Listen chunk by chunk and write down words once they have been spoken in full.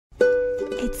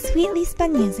It's Sweetly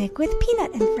Spun Music with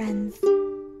Peanut and Friends.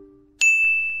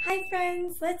 Hi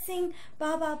friends, let's sing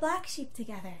Baa Baa Black Sheep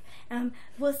together.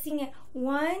 We'll sing it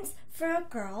once for a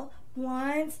girl,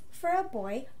 once for a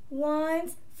boy,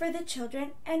 once for the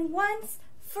children, and once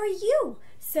for you.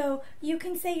 So you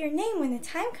can say your name when the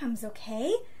time comes,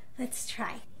 okay? Let's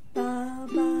try. Baa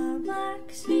Baa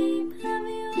Black Sheep, have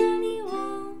you any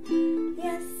wool?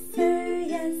 Yes sir,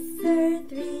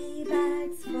 3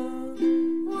 bags full.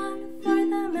 1 for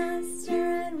the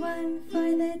master and 1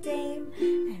 for the dame,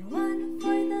 and 1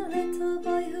 for the little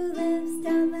boy who lives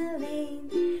down the lane.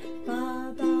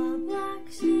 Baa Baa Black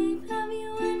Sheep, have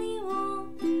you any wool?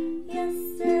 Yes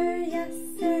sir,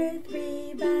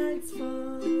 3 bags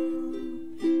full.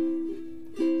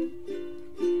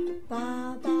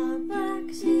 Baa Baa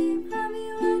Black Sheep, have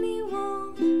you any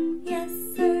wool? Yes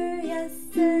sir,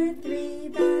 3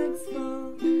 bags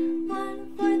full.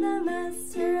 1 for the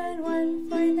master and 1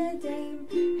 for the dame,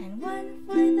 and 1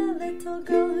 for the little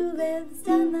girl who lives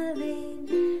down the lane.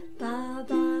 Baa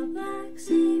Baa Black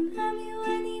Sheep, have you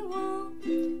any wool?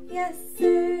 Yes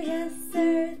sir,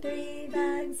 3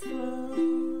 bags full.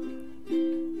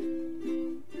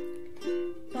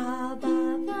 Baa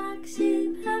Baa Black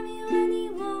Sheep, have you any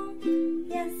wool?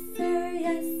 Yes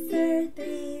sir,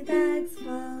 3 bags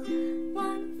full.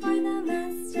 1 for the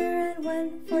master and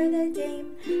 1 for the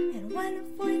dame, and 1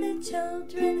 for the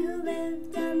children who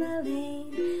live down the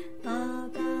lane. Baa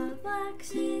Baa Black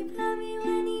Sheep, have you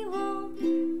any wool?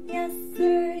 Yes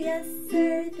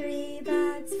sir, 3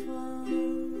 bags full.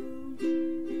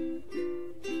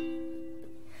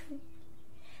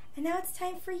 And now it's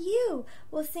time for you.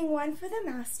 We'll sing 1 for the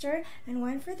master and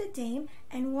 1 for the dame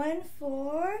and 1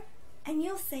 for... and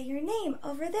you'll say your name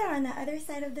over there on the other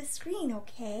side of the screen,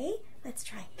 okay? Let's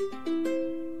try.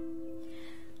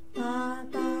 Baa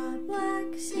Baa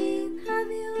Black Sheep, have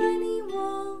you any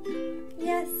wool?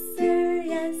 Yes sir,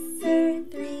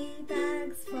 3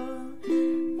 bags full.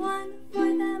 1 for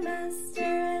the master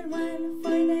and 1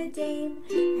 for the dame,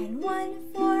 and 1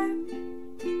 for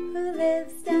who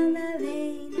lives down the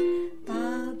lane.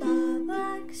 Baa Baa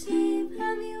Black Sheep,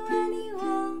 have you any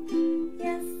wool?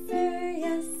 Yes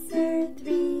sir,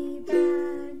 3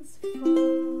 bags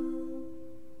full.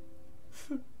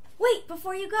 Wait,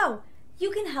 before you go,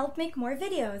 you can help make more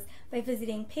videos by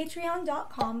visiting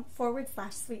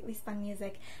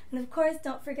patreon.com/sweetlyspunmusic. And of course,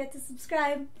 don't forget to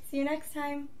subscribe. See you next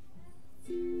time.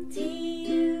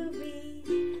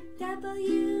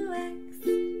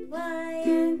 TUVWX